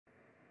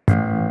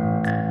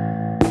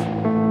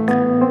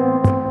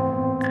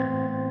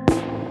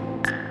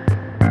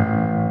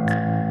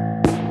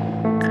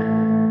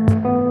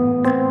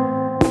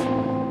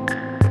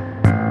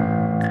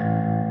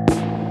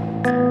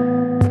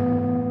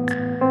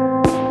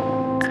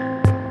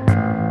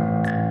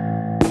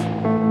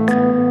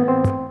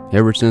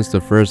Ever since the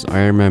first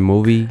Iron Man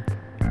movie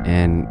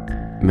and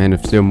Man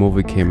of Steel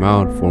movie came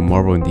out for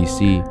Marvel and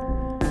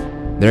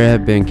DC, there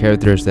have been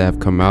characters that have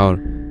come out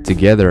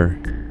together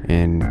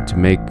and to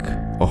make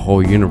a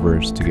whole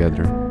universe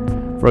together.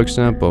 For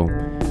example,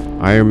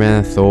 Iron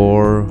Man,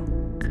 Thor,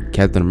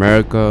 Captain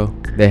America,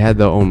 they had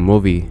their own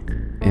movie.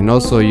 And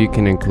also you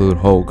can include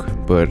Hulk,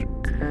 but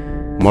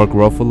Mark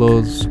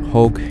Ruffalo's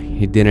Hulk,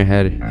 he didn't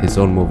have his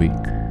own movie.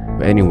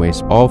 But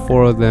anyways, all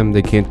four of them,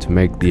 they came to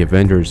make the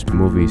Avengers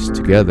movies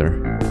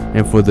together.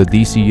 And for the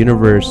DC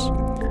universe,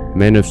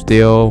 Man of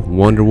Steel,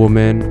 Wonder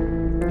Woman,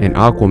 and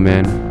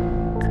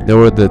Aquaman, they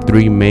were the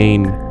three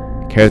main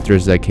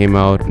characters that came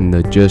out in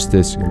the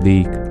Justice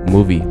League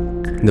movie.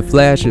 The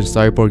Flash and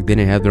Cyborg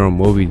didn't have their own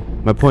movie.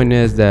 My point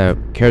is that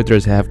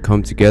characters have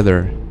come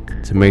together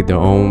to make their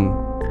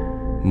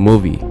own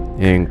movie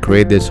and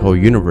create this whole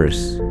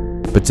universe.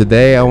 But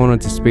today I wanted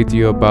to speak to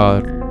you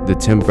about the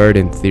Tim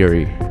Burton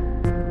Theory.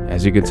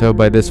 As you can tell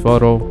by this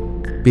photo,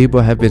 people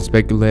have been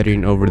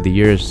speculating over the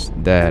years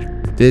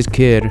that this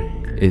kid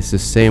is the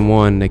same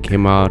one that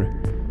came out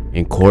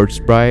in Corpse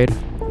Bride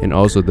and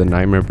also The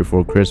Nightmare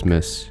Before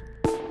Christmas.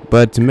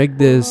 But to make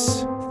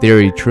this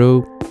theory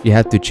true, you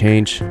have to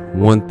change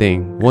one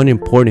thing, one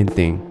important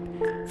thing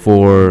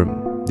for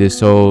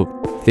this whole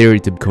theory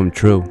to become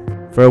true.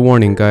 Fair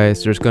warning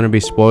guys, there's gonna be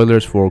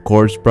spoilers for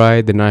Corpse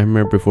Bride, The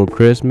Nightmare Before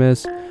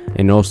Christmas,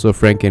 and also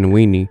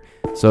Frankenweenie.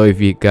 So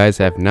if you guys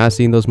have not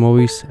seen those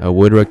movies, I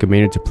would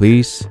recommend you to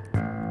please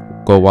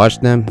go watch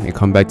them and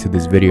come back to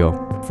this video.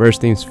 First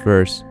things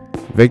first,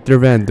 Victor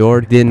Van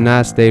Dort did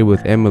not stay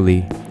with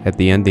Emily at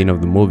the ending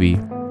of the movie.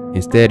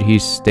 Instead, he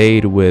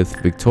stayed with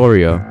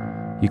Victoria.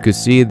 You could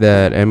see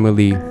that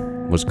Emily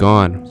was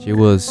gone. She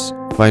was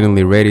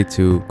finally ready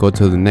to go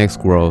to the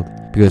next world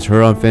because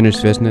her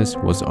unfinished business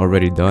was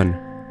already done.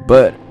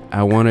 But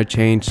I want to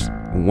change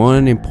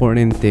one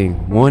important thing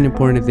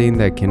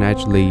that can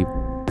actually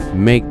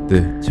make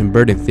the Tim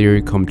Burton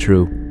theory come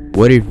true.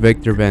 What if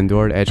Victor Van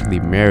Dort actually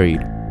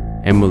married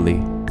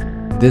Emily?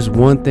 This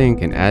one thing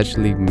can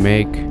actually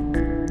make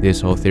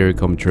this whole theory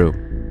come true.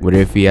 What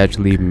if he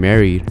actually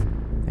married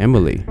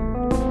Emily?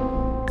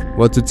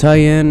 Well, to tie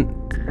in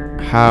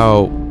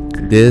how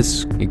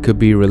it could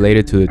be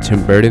related to the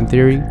Tim Burton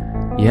theory,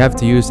 you have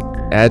to use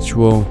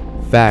actual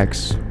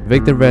facts.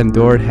 Victor Van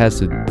Dort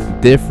has a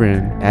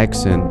different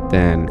accent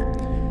than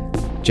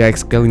Jack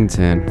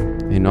Skellington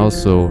and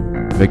also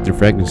Victor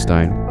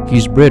Frankenstein.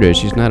 He's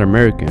British, he's not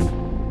American.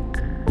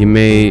 You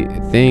may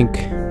think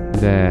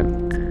that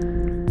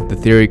the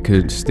theory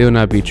could still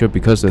not be true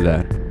because of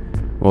that.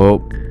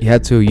 Well, you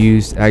had to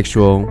use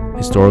actual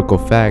historical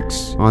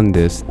facts on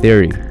this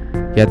theory.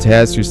 You had to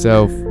ask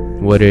yourself,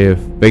 what if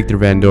Victor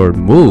Van Dort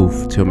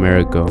moved to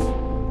America?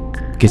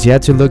 Because you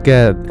had to look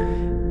at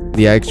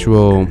the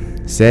actual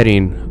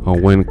setting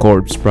of when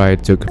Corpse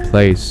Bride took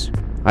place.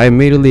 I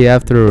immediately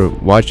after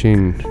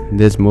watching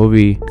this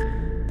movie,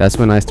 that's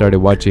when I started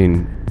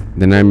watching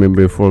The Nightmare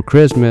Before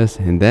Christmas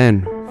and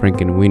then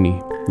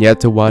Frankenweenie. You have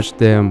to watch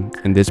them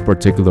in this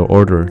particular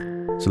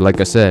order. So like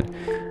I said,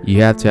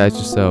 you have to ask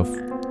yourself,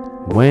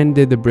 when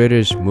did the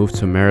British move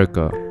to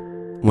America?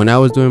 When I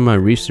was doing my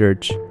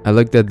research, I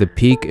looked at the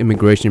peak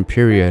immigration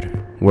period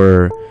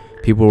where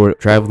people were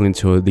traveling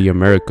to the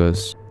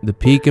Americas. The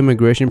peak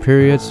immigration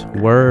periods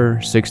were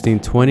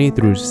 1620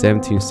 through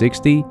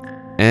 1760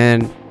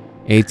 and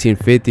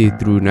 1850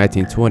 through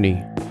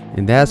 1920.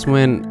 And that's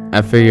when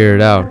I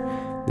figured out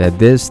that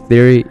this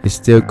theory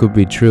still could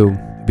be true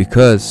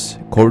because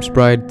Corpse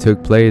Bride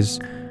took place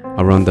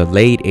around the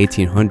late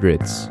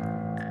 1800s.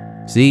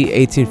 See,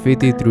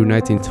 1850 through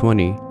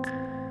 1920.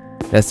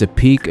 That's the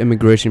peak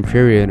immigration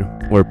period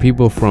where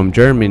people from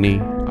Germany,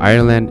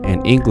 Ireland,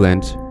 and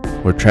England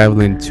were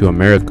traveling to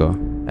America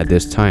at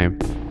this time.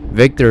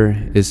 Victor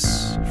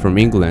is from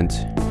England.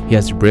 He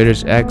has a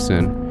British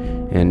accent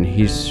and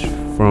he's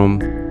from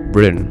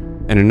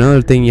Britain. And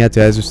another thing you have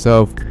to ask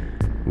yourself,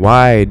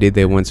 why did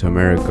they went to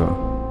America?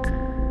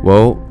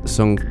 Well,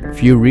 some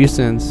few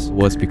reasons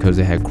was because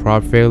they had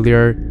crop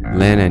failure,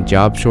 land and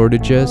job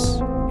shortages,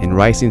 and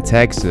rising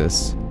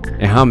taxes.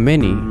 And how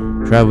many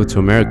traveled to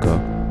America?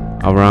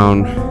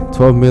 Around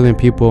 12 million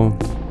people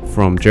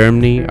from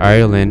Germany,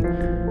 Ireland,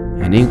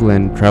 and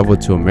England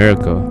traveled to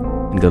America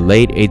in the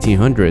late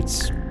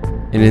 1800s.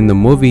 And in the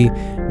movie,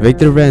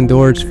 Victor Van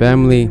Dort's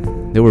family,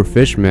 they were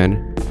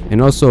fishermen,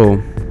 and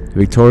also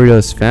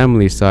Victoria's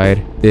family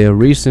side, the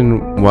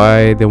reason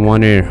why they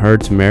wanted her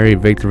to marry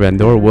Victor Van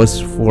Dort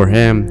was for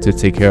him to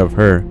take care of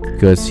her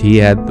because he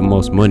had the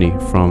most money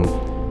from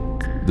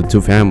the two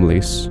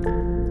families.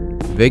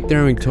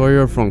 Victor and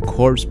Victoria from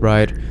Corpse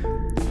Bride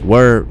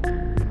were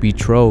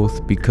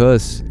betrothed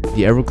because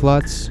the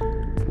Everclots,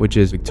 which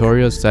is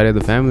Victoria's side of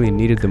the family,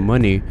 needed the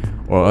money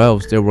or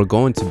else they were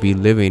going to be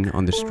living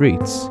on the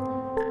streets.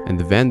 And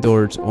the Van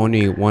Dorts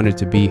only wanted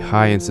to be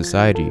high in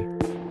society,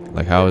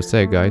 like how I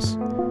said guys.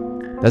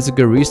 That's a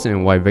good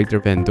reason why Victor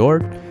Van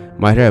Dort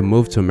might have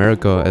moved to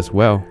America as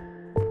well.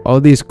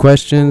 All these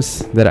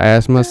questions that I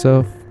asked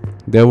myself,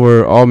 they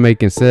were all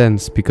making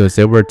sense because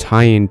they were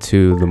tying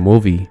to the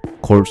movie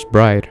Corpse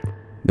Bride.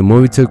 The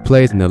movie took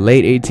place in the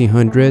late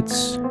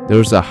 1800s. There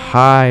was a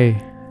high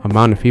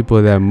amount of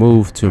people that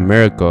moved to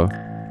America.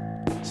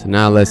 So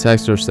now let's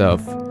ask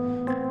ourselves,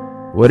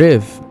 what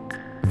if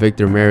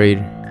Victor married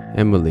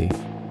Emily?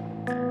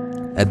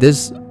 At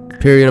this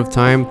period of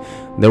time,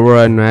 there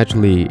were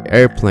naturally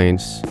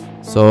airplanes,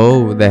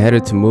 so they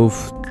had to move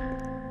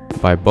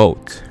by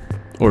boat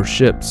or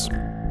ships.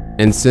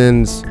 And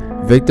since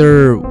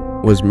Victor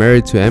was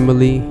married to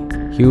Emily,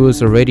 he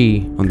was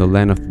already on the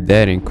land of the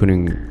dead and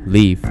couldn't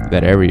leave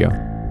that area,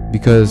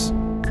 because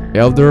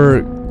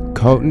Elder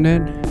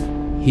Covenant,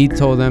 he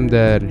told them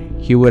that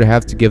he would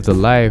have to give the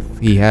life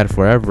he had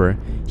forever.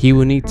 He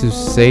would need to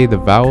say the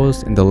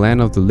vows in the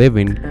land of the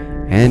living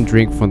and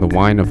drink from the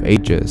wine of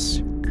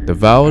ages. The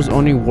vows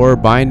only were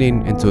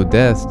binding until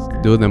death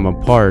do them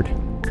apart.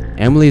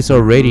 Emily is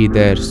already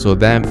dead, so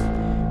that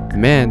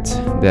meant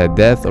that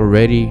death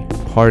already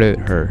parted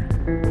her.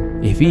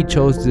 If he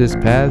chose this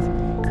path,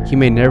 he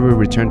may never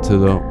return to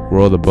the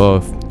world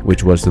above,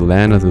 which was the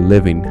land of the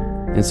living.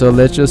 And so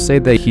let's just say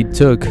that he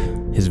took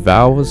his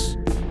vows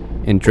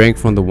and drank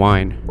from the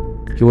wine.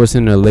 He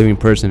wasn't a living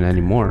person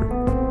anymore.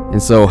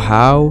 And so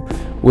how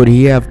would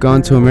he have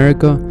gone to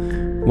America?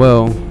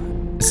 Well,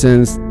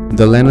 since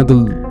the land of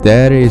the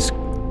dead is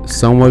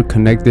somewhat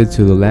connected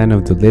to the land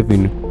of the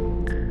living,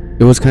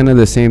 it was kind of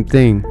the same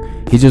thing.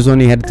 He just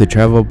only had to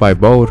travel by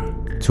boat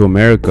to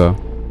America.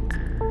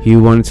 He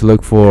wanted to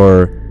look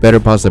for better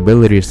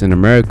possibilities in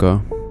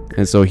America,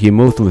 and so he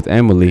moved with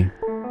Emily.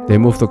 They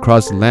moved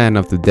across the land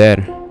of the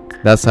dead.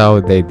 That's how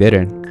they did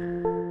it.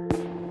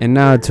 And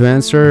now to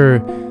answer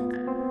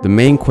the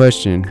main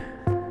question,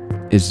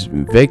 is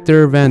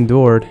Victor Van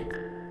Dort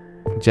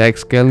Jack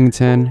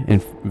Skellington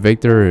and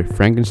Victor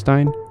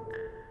Frankenstein?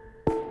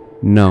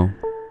 No,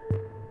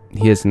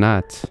 he is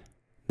not.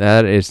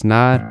 That is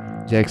not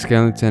Jack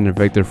Skellington and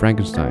Victor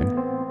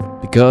Frankenstein,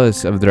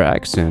 because of their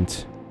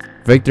accent.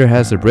 Victor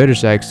has a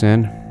British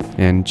accent,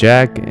 and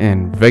Jack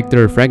and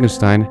Victor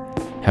Frankenstein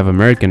have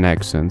American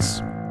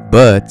accents.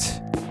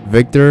 But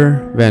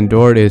Victor Van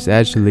Dort is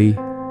actually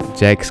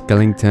Jack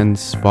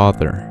Skellington's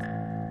father.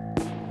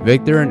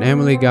 Victor and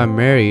Emily got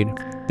married.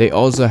 They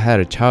also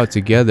had a child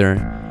together,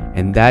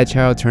 and that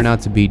child turned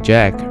out to be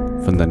Jack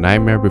from The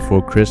Nightmare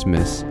Before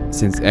Christmas.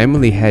 Since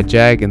Emily had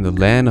Jack in the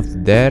land of the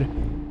dead,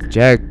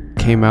 Jack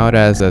came out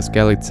as a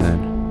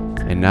skeleton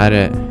and not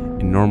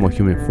in normal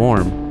human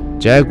form.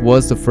 Jack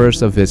was the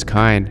first of his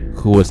kind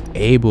who was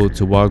able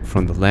to walk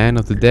from the land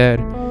of the dead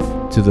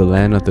to the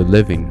land of the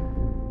living.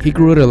 He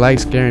grew to like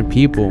scaring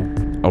people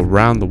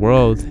around the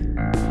world,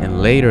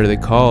 and later they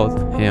called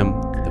him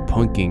the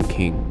Pumpkin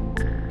King.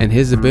 And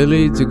his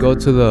ability to go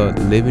to the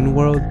living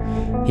world,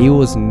 he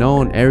was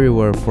known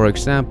everywhere. For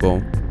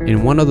example,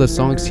 in one of the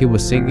songs he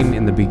was singing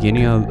in the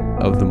beginning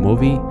of the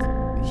movie,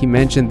 he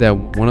mentioned that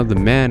one of the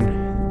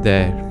men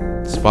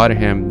that spotted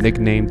him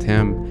nicknamed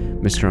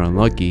him Mr.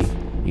 Unlucky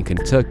in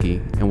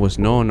Kentucky and was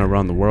known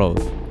around the world,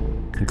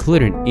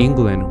 including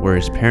England, where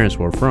his parents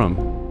were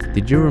from.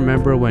 Did you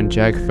remember when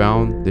Jack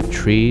found the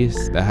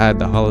trees that had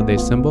the holiday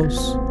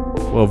symbols?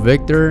 Well,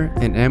 Victor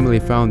and Emily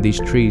found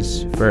these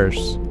trees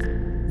first.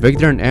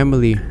 Victor and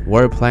Emily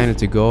were planning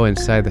to go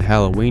inside the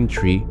Halloween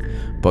tree,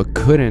 but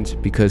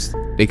couldn't because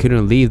they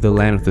couldn't leave the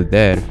land of the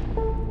dead.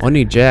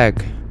 Only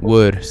Jack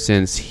would,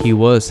 since he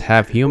was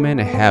half human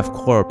and half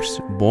corpse,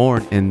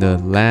 born in the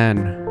land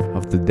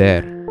of the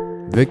dead.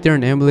 Victor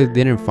and Emily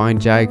didn't find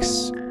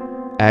Jack's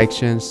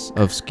actions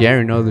of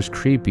scaring others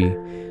creepy.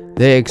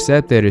 They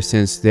accepted it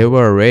since they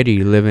were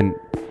already living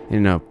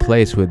in a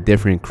place with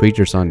different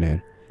creatures on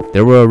it.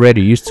 They were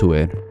already used to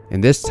it.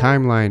 In this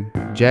timeline,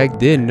 Jack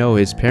did know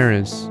his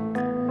parents.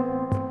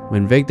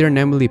 When Victor and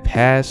Emily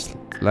passed,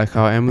 like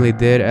how Emily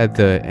did at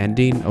the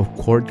ending of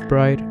Corpse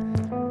Bride,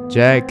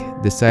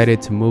 Jack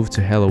decided to move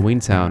to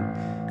Halloween Town,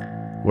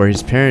 where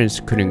his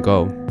parents couldn't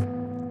go.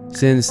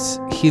 Since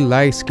he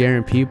liked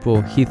scaring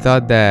people, he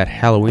thought that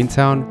Halloween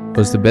Town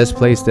was the best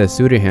place that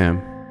suited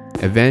him.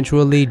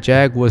 Eventually,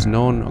 Jack was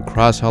known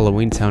across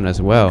Halloween Town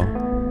as well.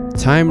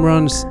 Time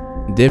runs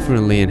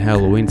differently in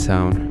Halloween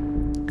Town.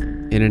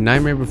 In A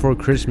Nightmare Before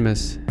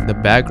Christmas, the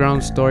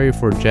background story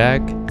for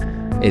Jack,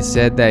 it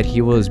said that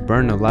he was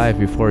burned alive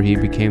before he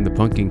became the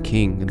Pumpkin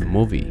King in the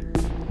movie.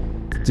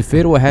 To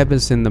fit what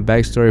happens in the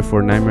backstory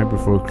for Nightmare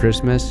Before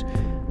Christmas,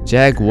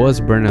 Jack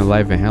was burned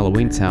alive in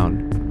Halloween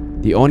Town.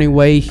 The only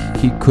way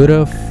he could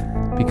have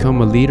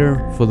become a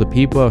leader for the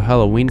people of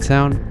Halloween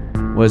Town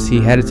was he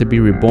had to be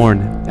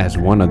reborn as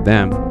one of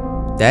them.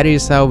 That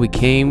is how we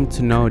came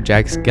to know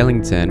Jack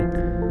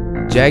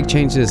Skellington. Jack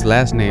changed his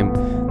last name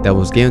that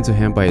was given to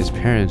him by his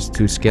parents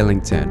to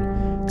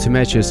Skellington to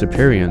match his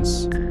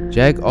appearance.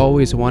 Jack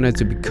always wanted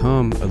to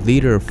become a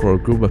leader for a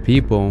group of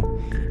people,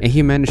 and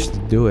he managed to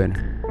do it.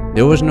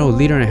 There was no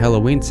leader in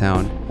Halloween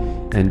Town,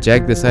 and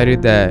Jack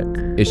decided that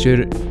it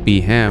should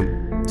be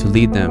him to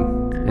lead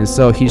them. And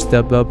so he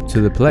stepped up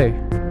to the plate.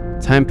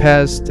 Time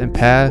passed and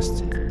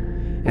passed,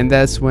 and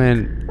that's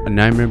when A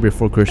Nightmare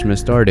Before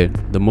Christmas started,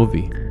 the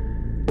movie.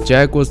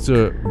 Jack was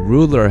the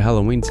ruler of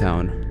Halloween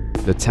Town.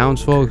 The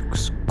townsfolk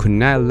could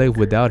not live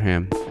without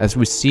him, as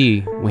we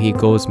see when he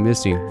goes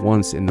missing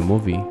once in the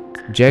movie.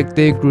 Jack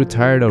grew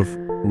tired of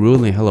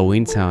ruling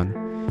Halloween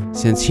Town,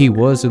 since he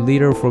was a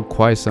leader for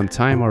quite some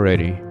time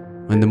already.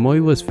 When the movie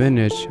was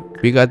finished,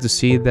 we got to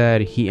see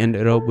that he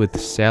ended up with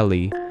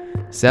Sally.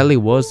 Sally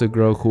was the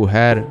girl who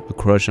had a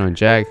crush on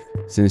Jack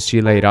since she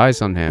laid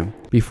eyes on him.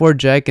 Before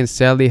Jack and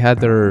Sally had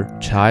their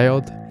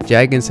child,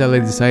 Jack and Sally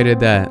decided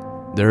that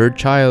their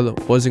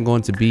child wasn't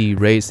going to be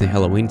raised in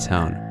Halloween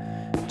Town.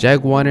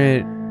 Jack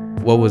wanted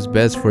what was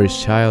best for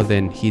his child,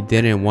 and he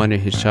didn't want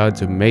his child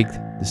to make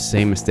the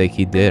same mistake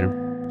he did.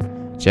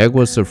 Jack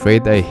was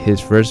afraid that his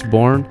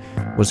firstborn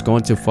was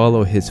going to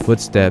follow his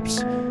footsteps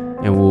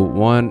and would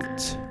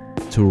want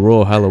to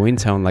rule Halloween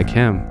Town like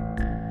him.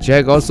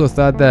 Jack also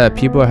thought that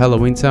people at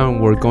Halloween Town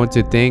were going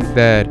to think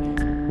that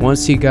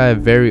once he got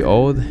very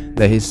old,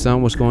 that his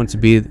son was going to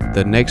be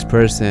the next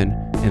person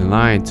in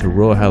line to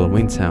rule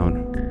Halloween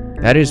Town.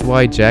 That is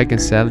why Jack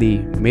and Sally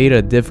made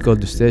a difficult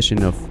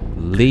decision of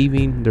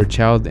leaving their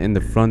child in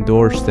the front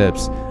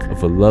doorsteps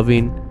of a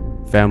loving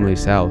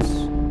family's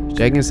house.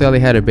 Jack and Sally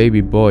had a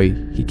baby boy.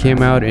 He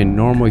came out in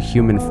normal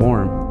human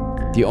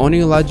form. The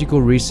only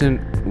logical reason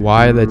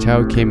why the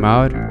child came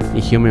out in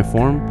human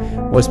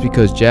form was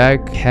because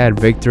Jack had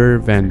Victor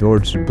Van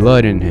Dordt's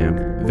blood in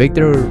him.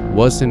 Victor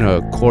wasn't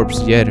a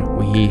corpse yet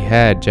when he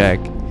had Jack,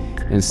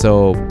 and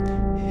so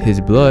his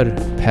blood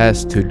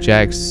passed to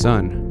Jack's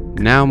son.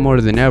 Now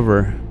more than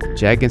ever,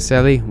 Jack and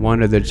Sally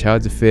wanted their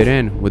child to fit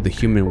in with the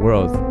human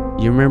world.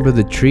 You remember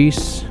the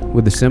trees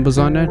with the symbols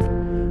on it?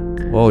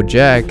 Well,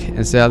 Jack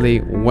and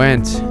Sally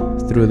went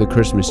through the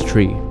Christmas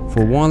tree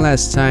for one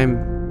last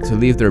time to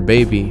leave their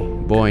baby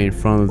boy in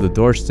front of the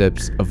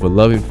doorsteps of a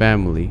loving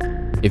family.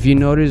 If you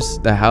notice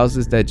the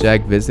houses that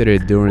Jack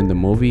visited during the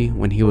movie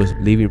when he was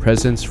leaving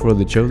presents for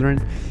the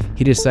children,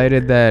 he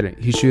decided that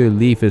he should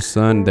leave his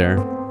son there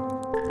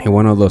in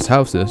one of those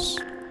houses.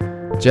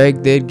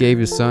 Jack gave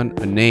his son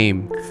a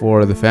name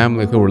for the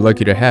family who were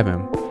lucky to have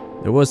him.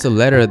 There was a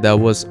letter that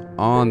was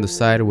on the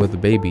side with the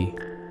baby.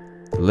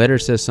 The letter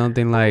says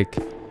something like,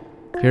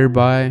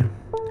 "Hereby,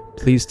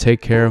 please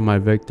take care of my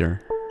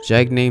Victor."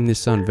 Jack named his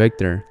son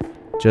Victor,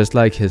 just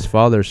like his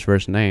father's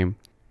first name.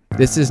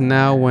 This is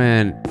now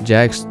when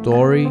Jack's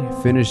story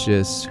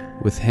finishes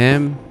with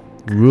him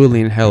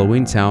ruling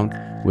Halloween Town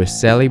with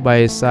Sally by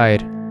his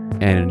side,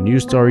 and a new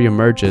story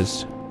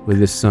emerges with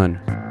his son.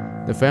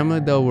 The family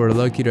that were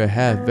lucky to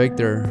have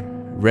Victor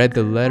read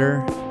the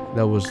letter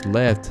that was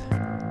left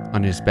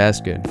on his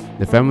basket.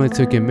 The family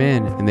took him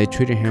in and they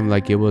treated him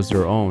like it was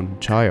their own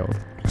child.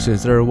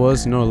 Since there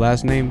was no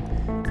last name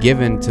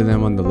given to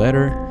them on the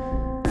letter,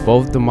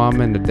 both the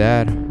mom and the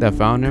dad that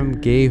found him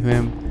gave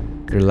him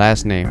their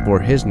last name for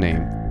his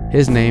name.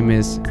 His name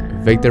is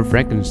Victor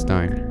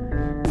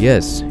Frankenstein.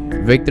 Yes,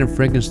 Victor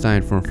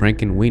Frankenstein from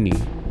Frankenweenie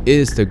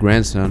is the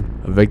grandson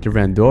of Victor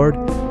Van Dort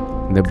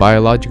and the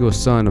biological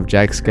son of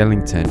Jack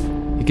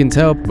Skellington. You can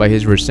tell by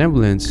his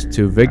resemblance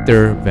to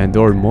Victor Van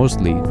Dort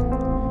mostly.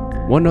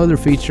 One other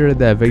feature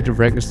that Victor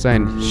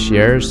Frankenstein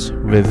shares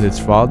with his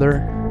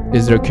father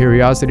is their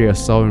curiosity of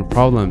solving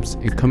problems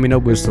and coming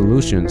up with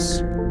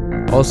solutions.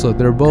 Also,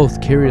 they're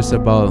both curious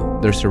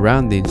about their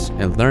surroundings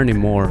and learning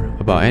more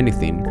about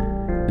anything.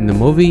 In the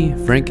movie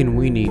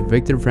Frankenweenie,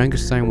 Victor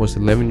Frankenstein was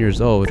 11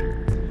 years old.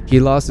 He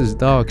lost his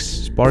dog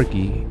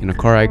Sparky in a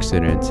car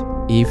accident.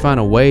 He found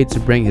a way to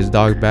bring his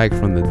dog back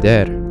from the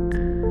dead.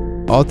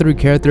 All three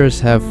characters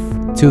have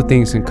two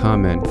things in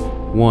common.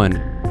 One,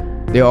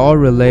 they're all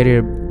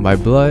related by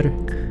blood,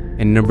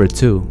 and number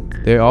two,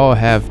 they all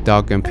have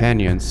dog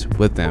companions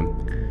with them.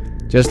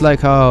 Just like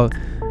how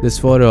this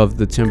photo of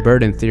the Tim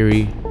Burton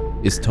Theory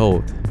is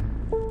told.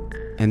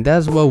 And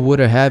that's what would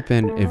have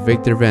happened if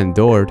Victor Van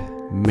Dort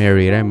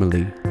married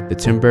Emily. The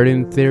Tim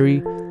Burton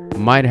Theory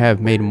might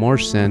have made more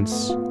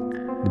sense.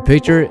 The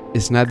picture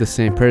is not the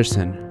same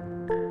person.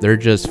 They're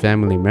just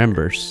family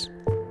members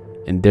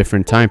in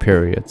different time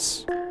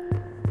periods.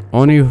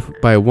 Only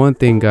by one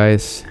thing,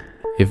 guys.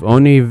 If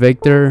only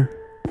Victor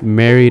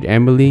married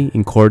Emily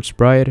in Corpse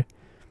Bride,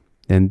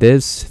 then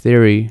this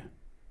theory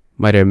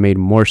might have made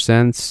more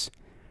sense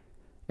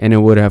and it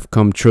would have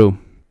come true.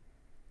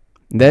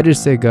 That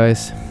is it,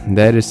 guys.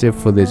 That is it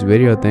for this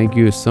video. Thank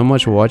you so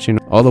much for watching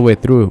all the way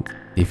through.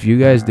 If you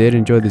guys did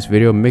enjoy this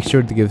video, make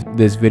sure to give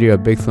this video a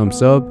big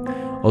thumbs up.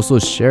 Also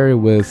share it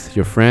with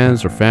your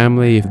friends or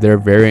family if they're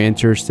very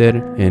interested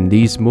in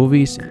these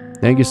movies.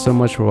 Thank you so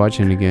much for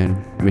watching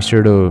again. Make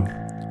sure to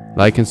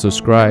like and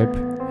subscribe,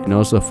 and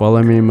also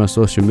follow me on my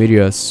social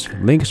medias.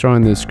 Links are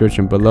in the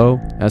description below.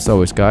 As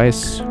always,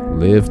 guys,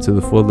 live to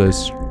the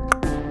fullest.